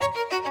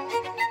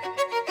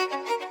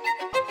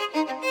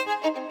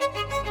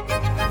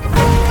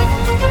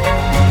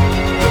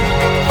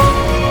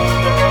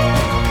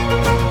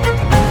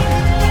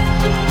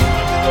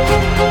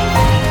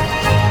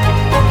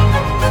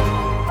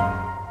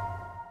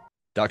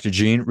Dr.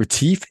 Jeanne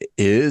Retief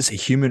is a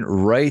human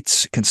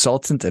rights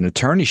consultant and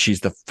attorney. She's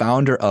the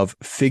founder of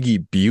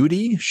Figgy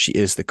Beauty. She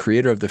is the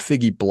creator of the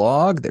Figgy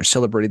blog. They're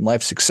celebrating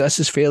life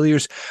successes,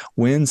 failures,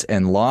 wins,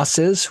 and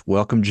losses.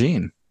 Welcome,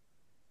 Jeanne.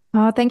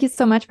 Thank you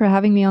so much for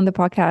having me on the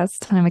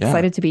podcast. I'm Yeah,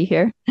 excited to be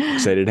here.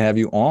 excited to have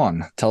you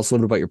on. Tell us a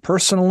little bit about your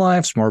personal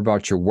lives, more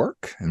about your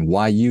work, and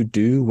why you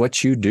do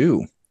what you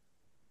do.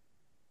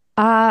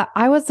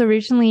 I was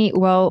originally,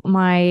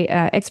 my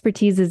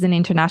expertise is in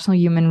international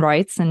human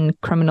rights and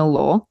criminal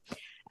law,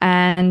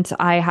 and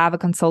I have a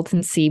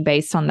consultancy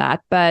based on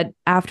that. But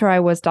after I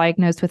was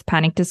diagnosed with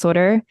panic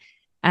disorder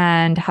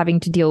and having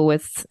to deal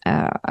with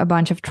a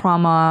bunch of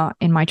trauma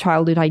in my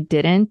childhood I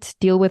didn't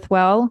deal with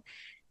well,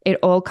 it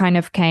all kind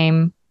of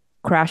came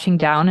crashing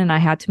down, and I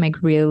had to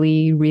make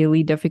really,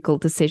 really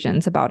difficult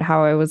decisions about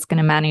how I was going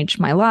to manage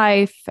my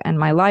life and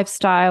my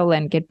lifestyle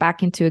and get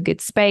back into a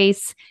good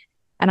space.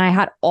 And I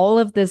had all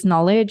of this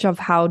knowledge of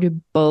how to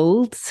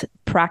build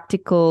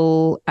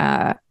practical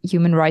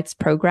human rights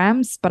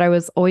programs, but I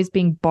was always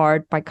being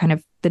barred by kind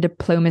of the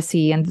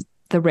diplomacy and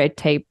the red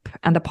tape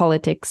and the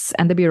politics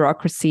and the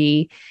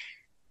bureaucracy.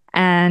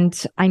 And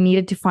I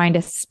needed to find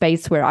a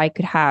space where I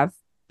could have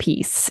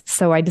peace.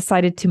 So I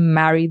decided to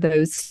marry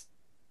those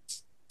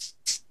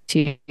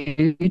two,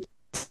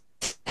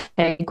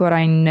 take what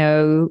I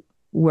know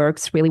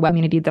works really well,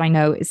 community that I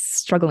know is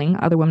struggling,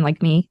 other women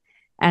like me,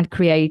 and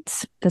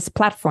create this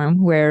platform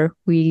where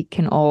we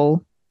can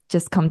all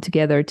just come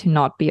together to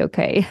not be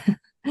okay.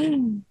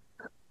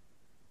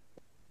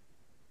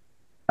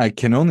 I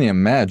can only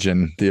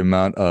imagine the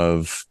amount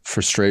of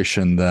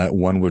frustration that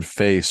one would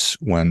face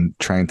when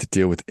trying to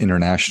deal with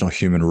international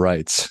human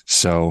rights.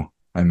 So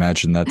I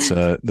imagine that's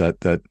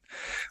that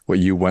what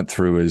you went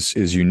through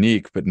is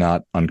unique but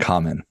not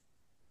uncommon.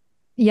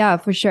 Yeah,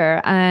 for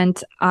sure.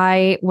 And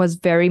I was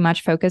very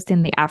much focused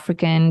in the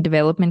African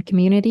development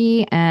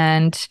community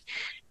and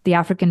the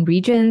African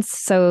regions.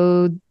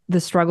 So the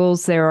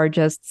struggles there are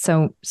just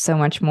so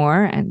much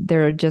more, and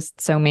there are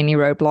just so many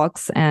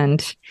roadblocks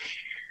and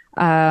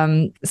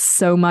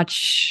so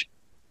much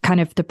kind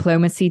of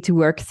diplomacy to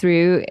work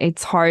through.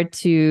 It's hard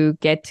to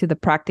get to the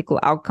practical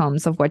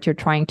outcomes of what you're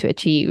trying to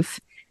achieve.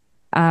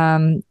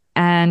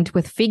 And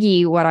with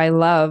Figgy, what I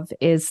love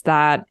is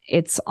that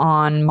it's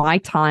on my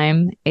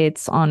time,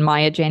 it's on my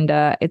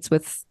agenda, it's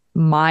with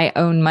my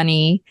own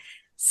money.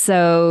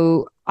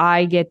 So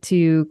I get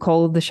to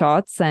call the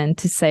shots and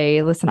to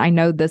say, listen, I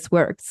know this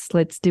works.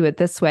 Let's do it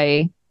this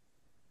way.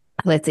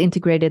 Let's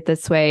integrate it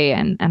this way.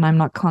 And I'm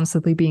not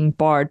constantly being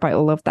barred by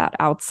all of that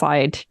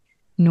outside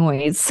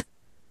noise.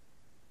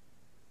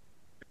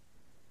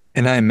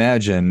 And I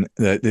imagine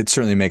that it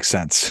certainly makes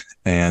sense.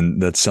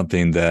 And that's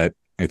something that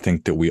I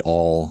think that we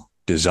all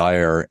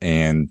desire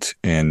and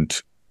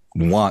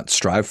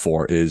strive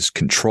for is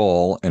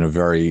control in a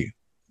very,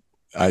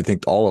 I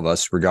think all of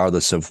us,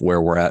 regardless of where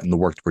we're at in the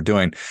work that we're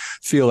doing,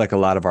 feel like a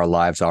lot of our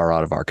lives are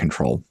out of our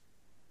control.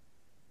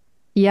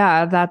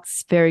 Yeah,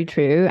 that's very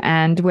true.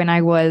 And when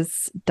I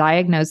was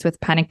diagnosed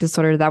with panic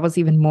disorder, that was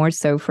even more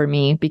so for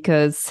me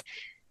because,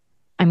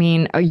 I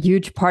mean, a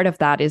huge part of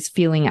that is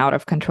feeling out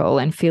of control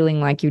and feeling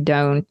like you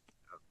don't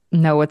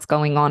know what's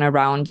going on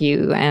around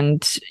you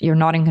and you're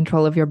not in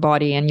control of your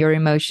body and your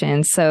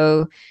emotions.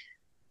 So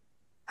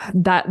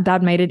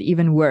that made it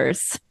even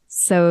worse.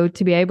 So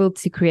to be able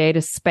to create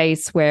a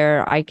space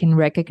where I can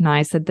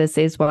recognize that this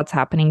is what's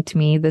happening to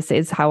me, this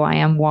is how I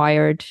am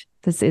wired,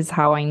 this is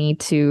how I need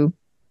to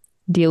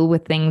deal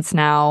with things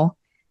now,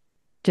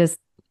 just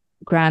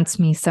grants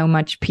me so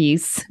much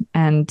peace.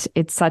 And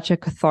it's such a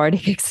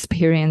cathartic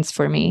experience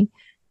for me.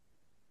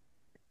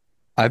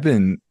 I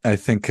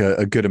think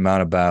a good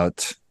amount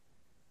about,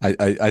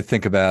 I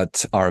think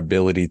about our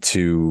ability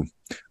to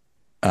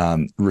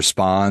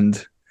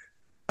respond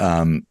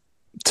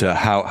to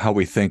how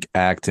we think,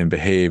 act, and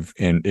behave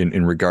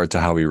in regard to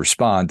how we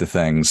respond to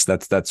things.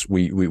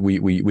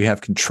 We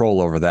have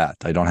control over that.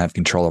 I don't have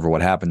control over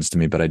what happens to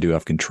me, but I do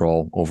have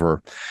control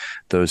over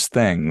those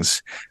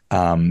things.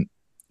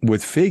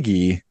 With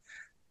Figgy,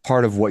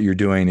 part of what you're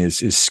doing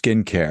is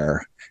skincare.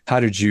 How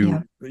did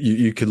you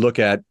could look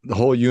at the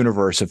whole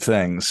universe of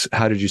things.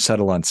 How did you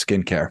settle on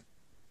skincare?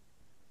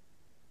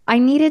 I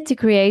needed to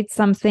create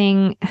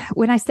something.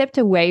 When I stepped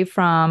away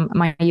from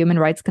my human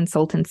rights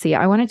consultancy,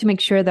 I wanted to make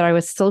sure that I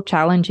was still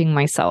challenging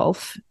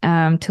myself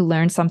to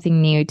learn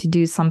something new, to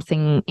do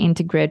something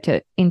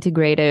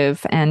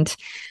integrative. And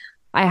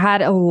I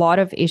had a lot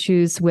of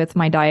issues with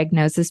my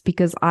diagnosis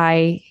because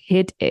I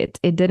hid it.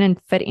 It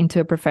didn't fit into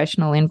a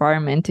professional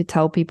environment to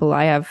tell people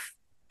I have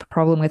a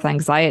problem with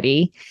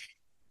anxiety.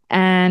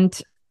 And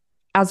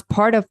as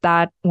part of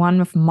that, one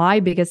of my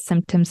biggest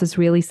symptoms is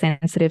really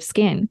sensitive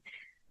skin.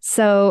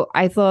 So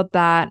I thought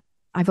that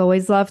I've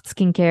always loved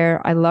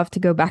skincare. I love to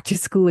go back to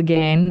school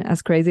again,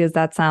 as crazy as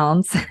that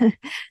sounds.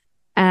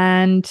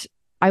 And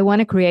I want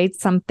to create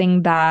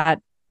something that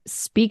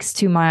speaks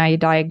to my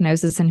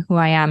diagnosis and who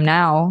I am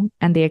now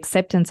and the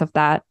acceptance of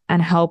that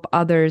and help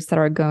others that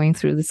are going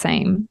through the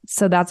same.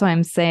 So that's why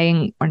I'm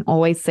saying and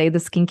always say the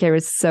skincare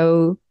is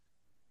so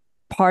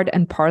part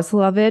and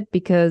parcel of it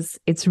because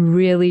it's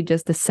really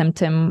just a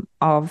symptom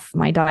of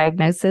my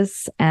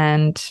diagnosis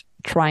and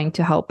trying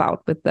to help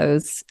out with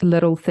those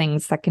little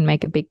things that can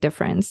make a big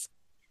difference.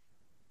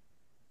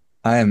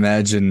 I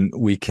imagine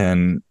we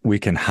can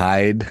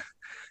hide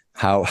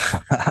how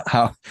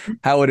how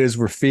how it is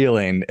we're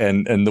feeling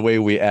and the way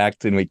we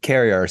act and we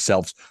carry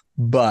ourselves,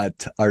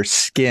 but our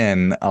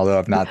skin, although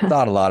I've not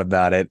thought a lot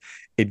about it,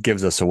 it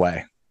gives us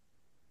away.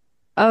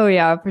 Oh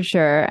yeah, for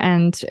sure.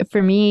 And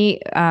for me,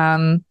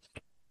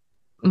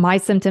 my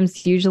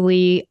symptoms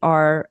usually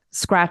are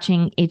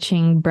scratching,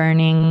 itching,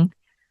 burning,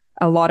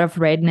 a lot of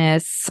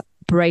redness,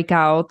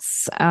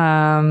 breakouts.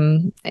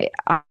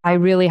 I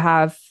really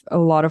have a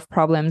lot of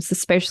problems,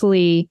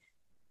 especially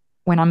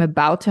when I'm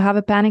about to have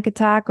a panic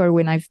attack or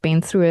when I've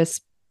been through a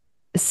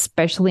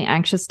especially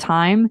anxious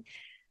time.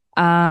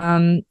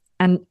 And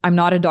I'm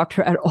not a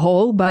doctor at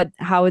all, but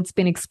how it's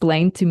been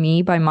explained to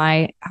me by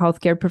my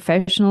healthcare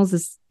professionals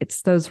is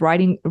it's those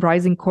rising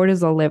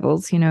cortisol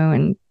levels,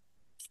 and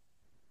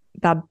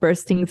that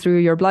bursting through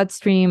your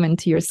bloodstream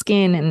into your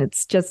skin. And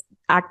it's just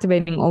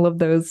activating all of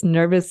those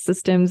nervous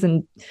systems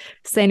and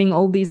sending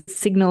all these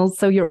signals.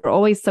 So you're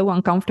always so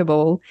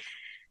uncomfortable.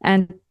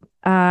 And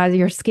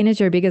your skin is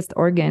your biggest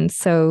organ.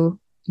 So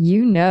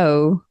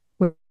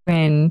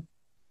when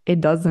it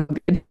doesn't.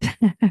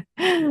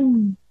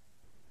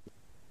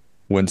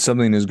 When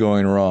something is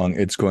going wrong,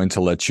 it's going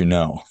to let you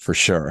know for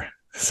sure.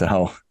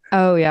 So,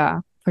 Oh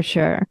yeah, for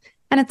sure.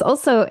 And it's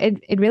also it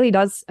really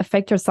does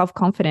affect your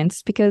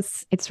self-confidence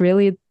because it's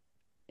really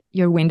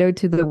your window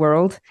to the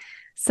world.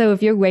 So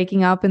if you're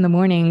waking up in the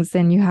mornings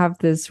and you have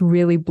this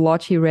really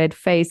blotchy red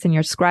face and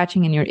you're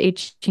scratching and you're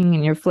itching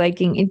and you're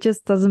flaking, it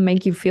just doesn't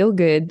make you feel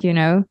good.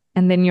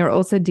 And then you're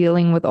also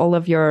dealing with all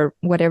of your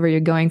whatever you're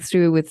going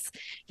through with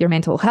your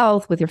mental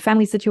health, with your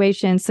family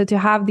situation. So to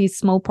have these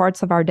small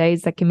parts of our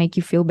days that can make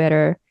you feel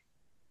better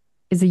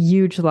is a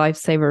huge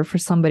lifesaver for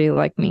somebody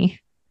like me.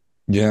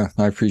 yeah,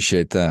 I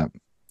appreciate that.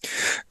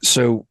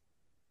 So,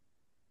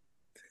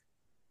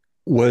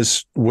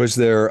 was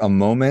there a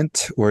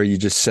moment where you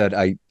just said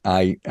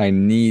I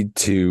need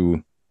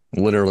to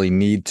literally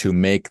need to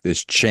make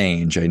this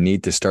change. I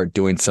need to start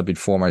doing something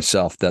for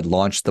myself that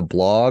launched the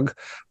blog?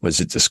 Was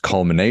it just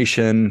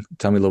culmination?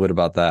 Tell me a little bit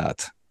about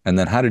that. And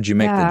then how did you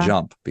make the Yeah.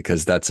 jump?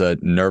 Because that's a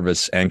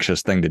nervous,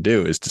 anxious thing to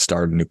do, is to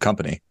start a new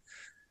company.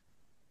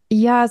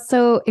 Yeah,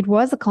 so it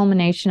was a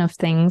culmination of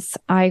things.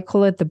 I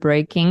call it the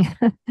breaking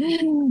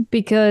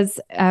because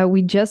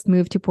we just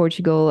moved to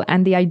Portugal,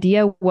 and the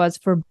idea was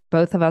for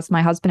both of us,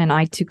 my husband and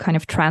I, to kind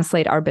of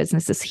translate our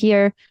businesses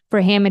here.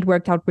 For him, it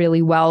worked out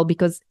really well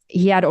because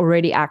he had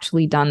already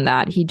actually done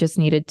that. He just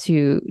needed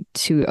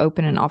to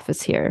open an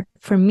office here.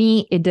 For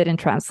me, it didn't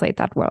translate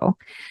that well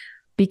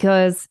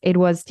because it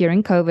was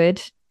during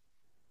COVID.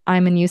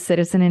 I'm a new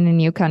citizen in a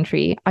new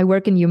country. I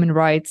work in human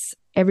rights.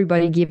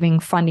 Everybody giving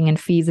funding and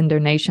fees and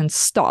donations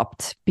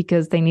stopped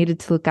because they needed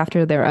to look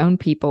after their own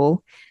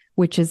people,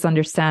 which is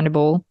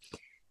understandable.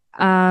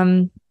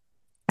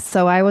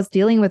 So I was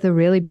dealing with a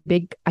really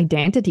big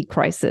identity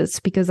crisis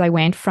because I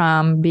went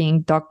from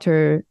being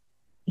Dr.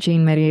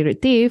 Jeanne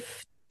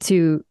Retief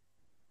to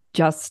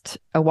just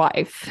a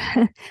wife.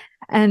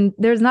 And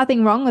there's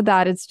nothing wrong with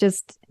that. It's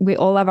just we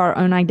all have our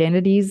own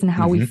identities and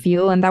how we Mm-hmm.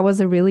 feel. And that was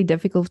a really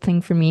difficult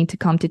thing for me to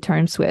come to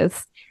terms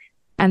with.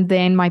 And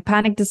then my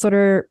panic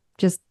disorder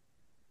just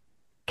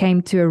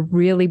came to a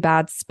really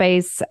bad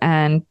space,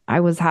 and I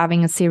was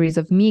having a series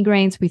of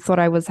migraines. We thought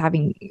I was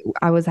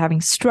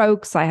having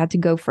strokes. I had to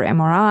go for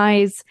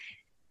MRIs.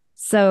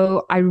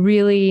 So I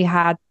really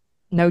had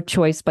no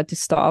choice but to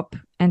stop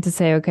and to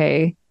say,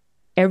 okay,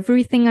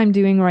 everything I'm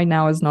doing right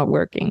now is not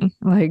working.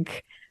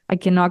 Like, I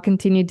cannot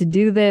continue to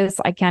do this.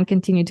 I can't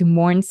continue to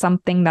mourn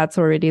something that's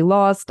already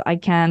lost. I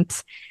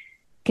can't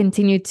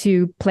continue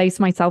to place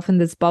myself in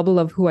this bubble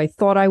of who I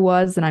thought I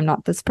was, and I'm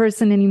not this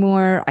person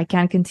anymore. I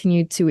can't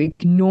continue to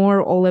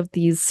ignore all of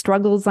these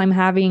struggles I'm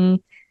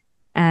having.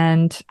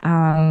 And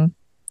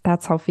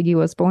that's how Figgy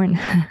was born.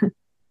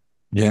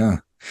 Yeah.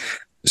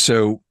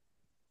 So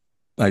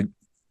I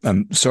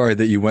I'm sorry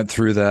that you went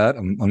through that.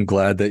 I'm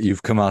glad that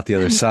you've come out the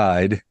other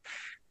side.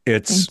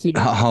 It's Thank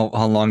you.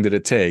 how long did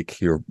it take?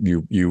 You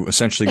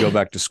essentially go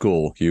back to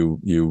school.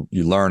 You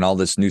learn all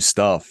this new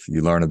stuff.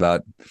 You learn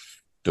about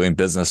doing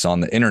business on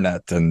the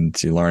internet,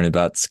 and you learn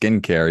about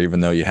skincare. Even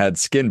though you had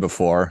skin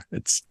before,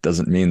 it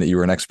doesn't mean that you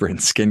were an expert in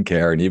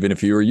skincare. And even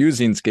if you were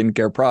using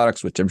skincare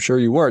products, which I'm sure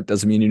you were, it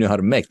doesn't mean you knew how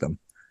to make them.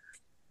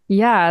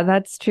 Yeah,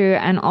 that's true.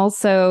 And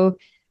also,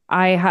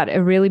 I had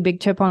a really big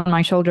chip on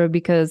my shoulder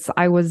because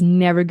I was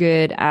never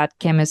good at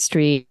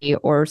chemistry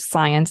or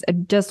science.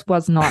 It just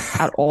was not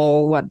at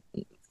all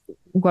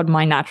what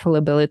my natural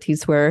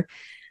abilities were.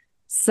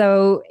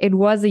 So it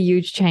was a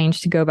huge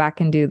change to go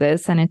back and do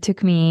this. And it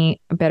took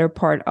me a better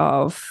part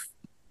of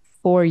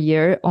 4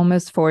 years,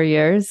 almost 4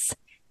 years,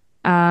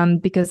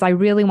 because I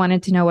really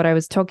wanted to know what I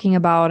was talking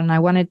about. And I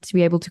wanted to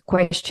be able to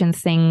question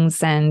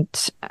things and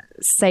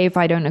say if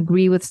I don't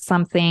agree with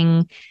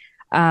something.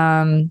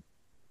 And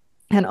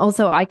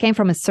also, I came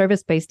from a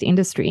service-based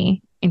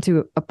industry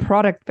into a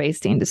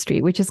product-based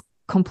industry, which is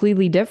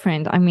completely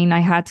different. I mean, I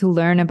had to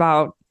learn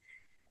about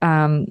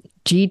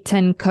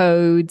G10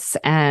 codes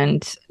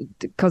and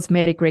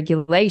cosmetic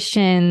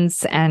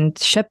regulations and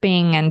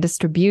shipping and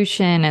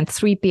distribution and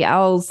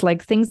 3PLs,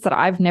 like things that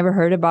I've never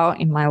heard about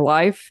in my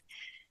life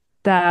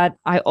that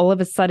I all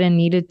of a sudden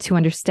needed to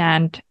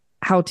understand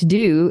how to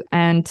do.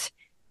 And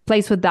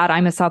placed with that,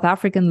 I'm a South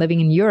African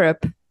living in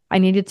Europe. I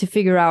needed to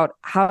figure out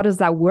how does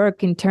that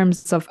work in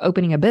terms of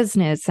opening a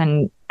business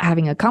and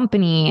having a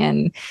company.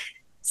 And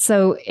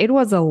so it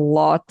was a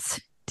lot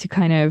to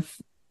kind of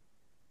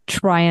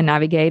try and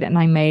navigate. And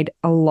I made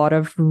a lot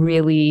of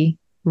really,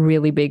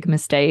 really big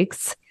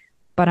mistakes,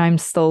 but I'm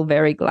still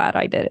very glad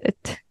I did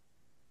it.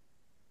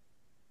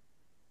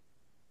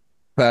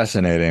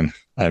 Fascinating.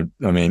 I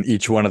mean,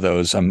 each one of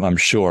those, I'm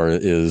sure,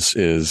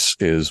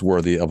 is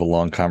worthy of a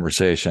long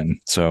conversation.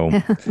 So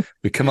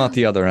we come out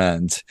the other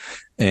end,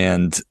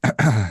 and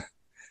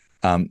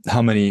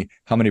how many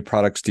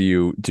products do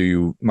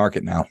you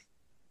market now?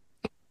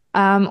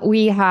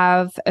 We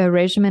have a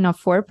regimen of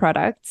 4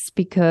 products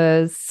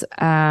because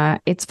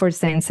it's for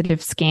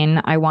sensitive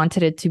skin. I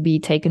wanted it to be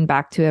taken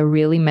back to a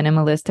really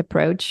minimalist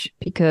approach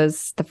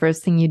because the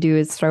first thing you do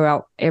is throw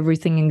out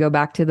everything and go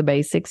back to the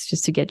basics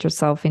just to get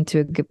yourself into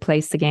a good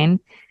place again.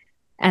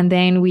 And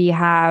then we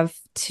have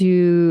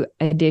 2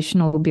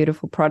 additional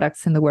beautiful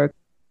products in the works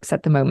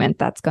at the moment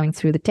that's going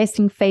through the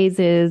testing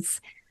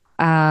phases,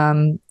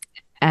 and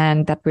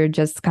that we're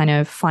just kind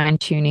of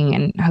fine-tuning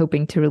and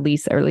hoping to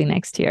release early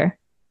next year.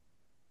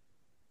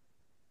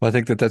 Well, I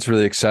think that's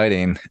really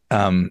exciting.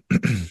 Are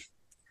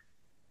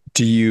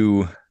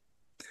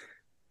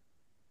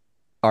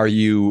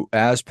you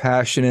as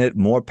passionate,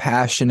 more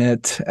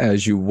passionate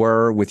as you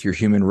were with your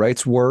human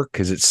rights work?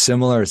 Is it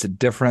similar? Is it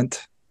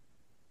different?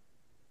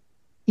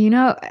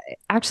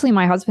 Actually,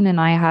 my husband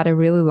and I had a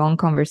really long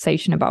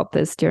conversation about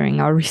this during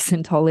our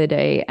recent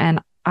holiday.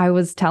 And I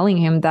was telling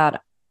him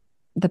that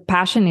the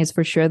passion is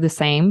for sure the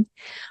same,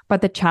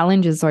 but the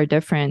challenges are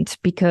different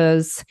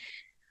because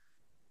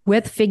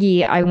with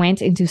Figgy, I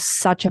went into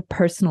such a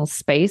personal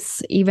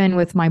space. Even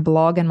with my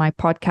blog and my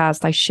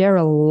podcast, I share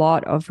a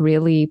lot of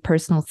really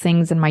personal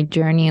things in my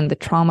journey and the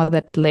trauma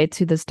that led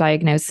to this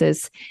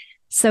diagnosis.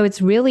 So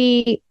it's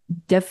really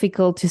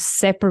difficult to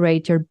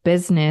separate your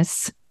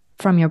business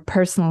from your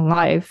personal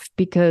life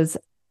because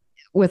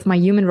with my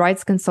human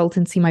rights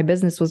consultancy, my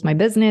business was my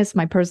business,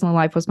 my personal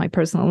life was my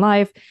personal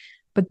life.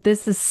 But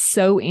this is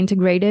so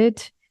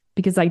integrated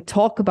because I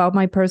talk about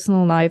my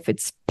personal life.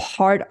 It's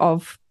part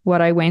of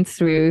what I went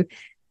through.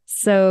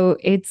 So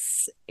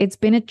it's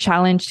been a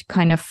challenge to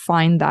kind of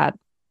find that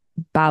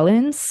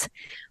balance.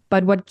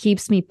 But what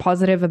keeps me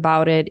positive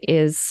about it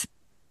is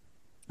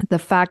the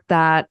fact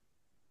that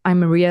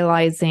I'm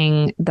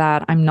realizing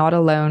that I'm not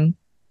alone.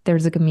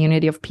 There's a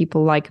community of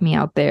people like me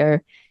out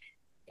there.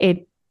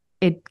 It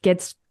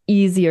gets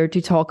easier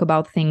to talk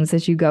about things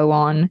as you go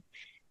on,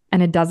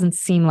 and it doesn't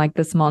seem like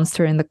this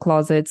monster in the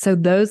closet. So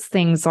those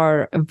things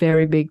are a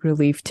very big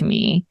relief to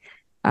me.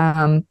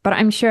 But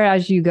I'm sure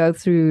as you go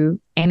through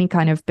any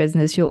kind of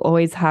business, you'll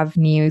always have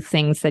new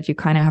things that you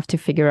kind of have to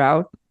figure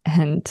out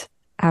and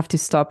have to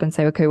stop and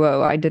say, okay,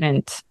 whoa, I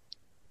didn't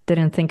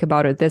think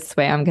about it this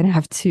way. I'm going to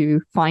have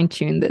to fine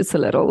tune this a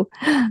little.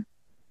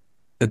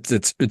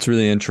 It's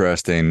really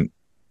interesting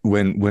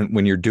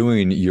when you're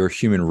doing your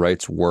human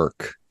rights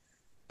work.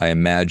 I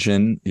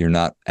imagine you're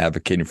not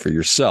advocating for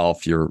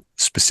yourself. You're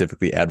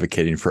specifically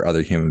advocating for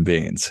other human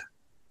beings.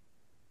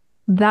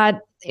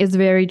 That is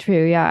very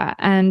true. Yeah.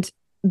 And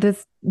the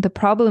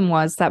problem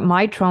was that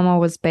my trauma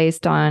was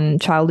based on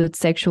childhood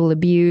sexual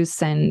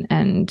abuse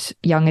and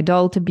young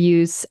adult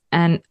abuse.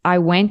 And I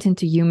went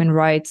into human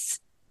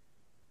rights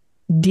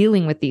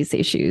dealing with these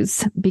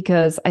issues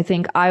because I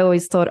think I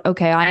always thought,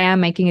 okay, I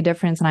am making a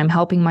difference and I'm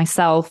helping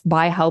myself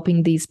by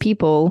helping these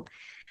people.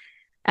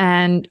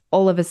 And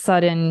all of a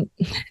sudden,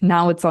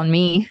 now it's on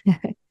me.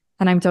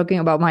 And I'm talking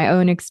about my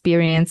own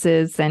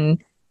experiences,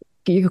 and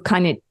you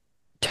kind of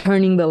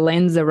turning the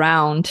lens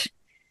around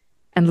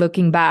and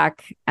looking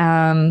back.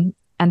 And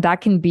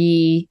that can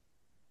be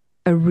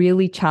a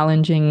really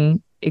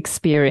challenging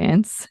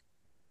experience.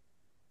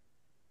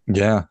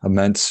 Yeah,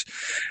 immense.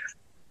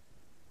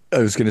 I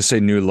was going to say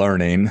new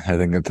learning. I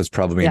think that's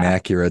probably an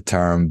accurate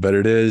term, but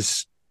it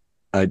is.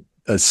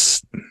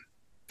 It's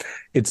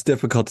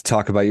difficult to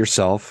talk about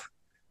yourself.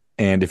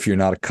 And if you're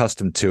not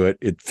accustomed to it,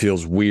 it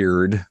feels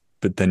weird,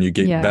 but then you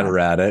get better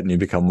at it and you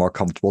become more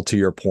comfortable, to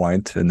your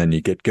point, and then you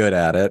get good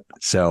at it.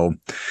 So,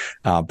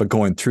 but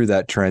going through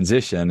that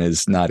transition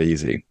is not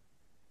easy.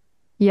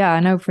 Yeah,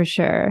 no, for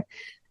sure.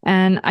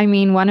 And I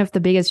mean, one of the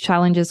biggest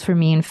challenges for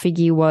me in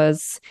Figgy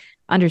was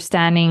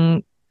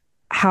understanding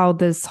how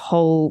this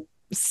whole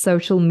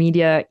social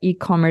media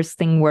e-commerce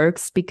thing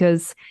works,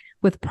 because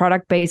with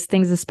product-based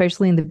things,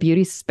 especially in the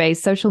beauty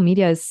space, social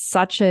media is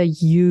such a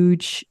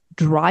huge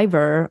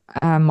driver,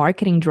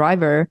 marketing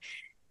driver,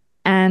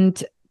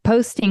 and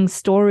posting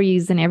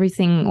stories and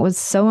everything was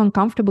so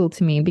uncomfortable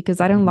to me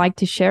because I don't like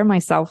to share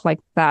myself like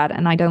that,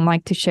 and I don't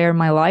like to share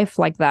my life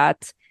like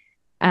that.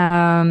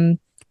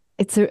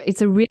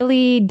 it's a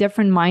really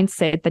different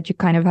mindset that you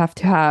kind of have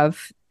to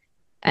have,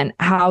 and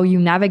how you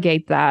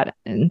navigate that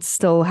and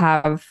still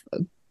have a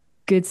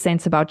good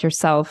sense about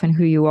yourself and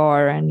who you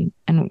are, and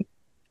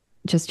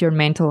just your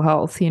mental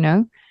health, you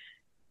know?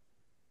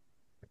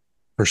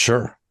 For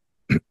sure.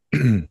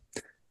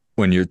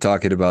 When you're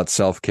talking about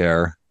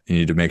self-care, you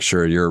need to make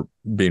sure you're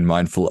being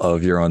mindful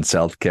of your own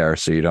self-care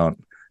so you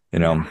don't, you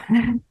know,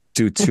 Yeah.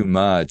 do too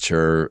much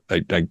or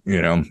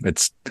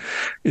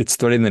it's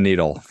threading the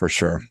needle for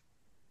sure.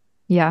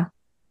 Yeah,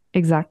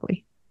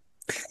 exactly.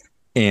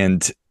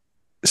 And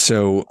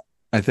so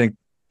I think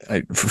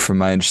from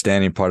my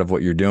understanding, part of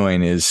what you're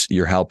doing is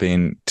you're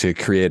helping to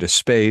create a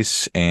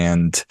space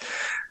and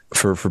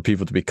for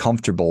people to be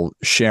comfortable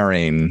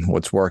sharing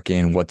what's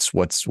working, what's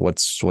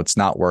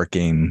not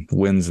working,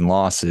 wins and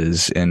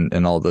losses,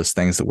 and all those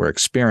things that we're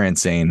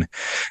experiencing.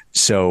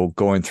 So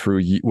going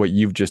through what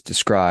you've just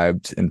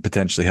described and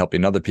potentially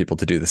helping other people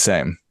to do the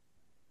same.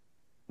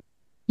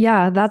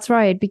 Yeah, that's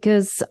right.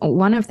 Because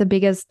one of the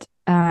biggest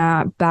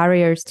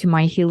barriers to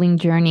my healing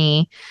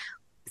journey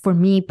for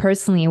me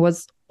personally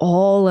was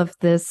all of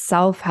this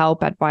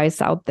self-help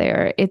advice out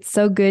there. It's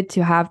so good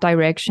to have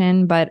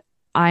direction, but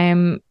I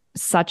am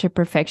such a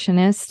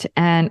perfectionist,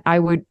 and I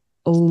would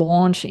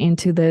launch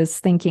into this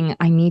thinking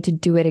I need to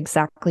do it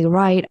exactly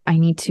right. I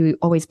need to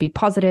always be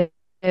positive.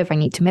 I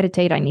need to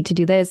meditate. I need to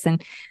do this.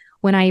 And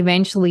when I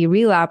eventually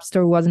relapsed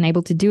or wasn't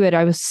able to do it,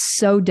 I was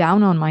so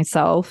down on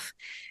myself.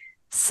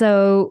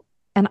 So,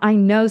 and I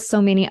know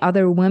so many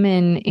other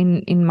women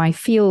in my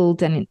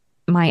field and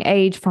my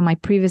age from my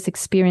previous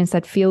experience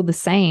that feel the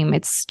same.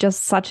 It's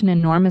just such an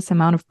enormous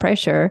amount of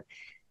pressure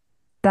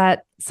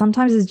that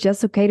sometimes it's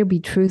just okay to be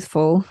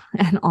truthful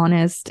and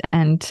honest.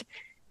 And,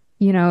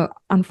 you know,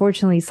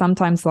 unfortunately,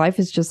 sometimes life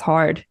is just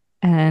hard,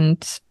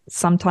 and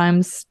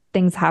sometimes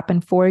things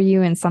happen for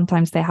you and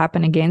sometimes they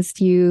happen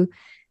against you.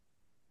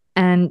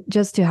 And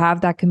just to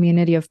have that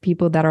community of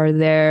people that are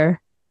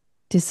there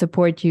to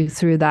support you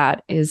through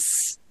that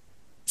is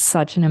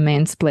such an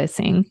immense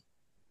blessing.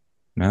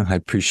 No, I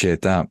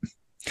appreciate that.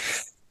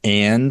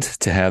 And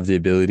to have the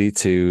ability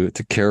to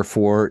care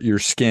for your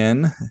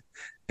skin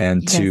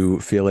and Yes. to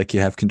feel like you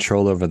have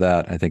control over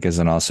that, I think is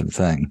an awesome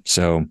thing.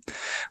 So,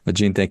 well,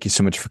 Jeanne, thank you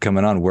so much for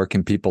coming on. Where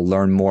can people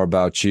learn more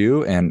about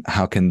you, and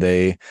how can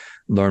they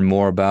learn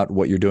more about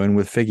what you're doing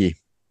with Figgy?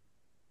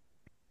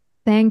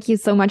 Thank you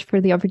so much for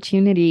the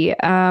opportunity.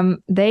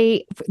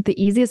 The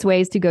easiest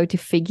way is to go to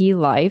Figgy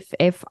Life,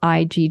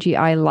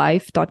 FIGGI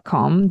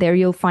life.com. There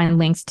you'll find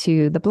links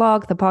to the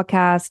blog, the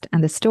podcast,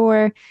 and the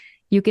store.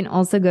 You can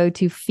also go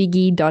to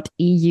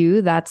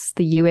figgy.eu. That's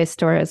the US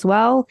store as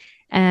well.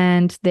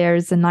 And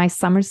there's a nice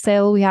summer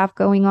sale we have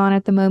going on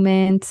at the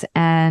moment.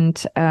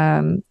 And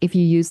if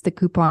you use the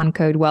coupon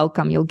code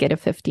WELCOME, you'll get a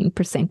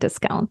 15%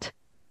 discount.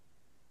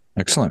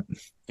 Excellent.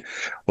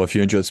 Well, if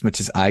you enjoyed as much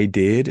as I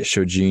did,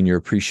 show Jeanne your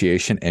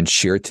appreciation and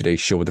share today's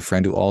show with a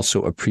friend who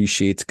also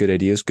appreciates good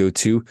ideas. Go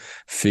to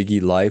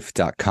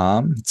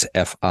figgylife.com. It's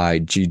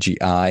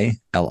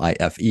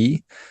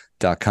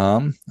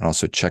FIGGILIFE.com. And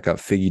also check out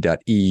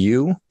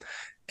figgy.eu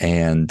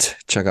and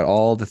check out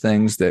all the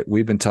things that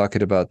we've been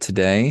talking about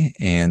today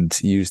and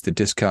use the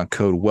discount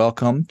code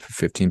WELCOME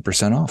for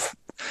 15% off.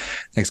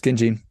 Thanks again,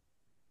 Jeanne.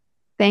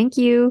 Thank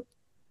you.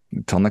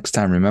 Until next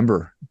time,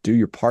 remember, do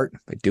your part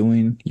by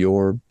doing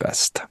your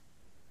best.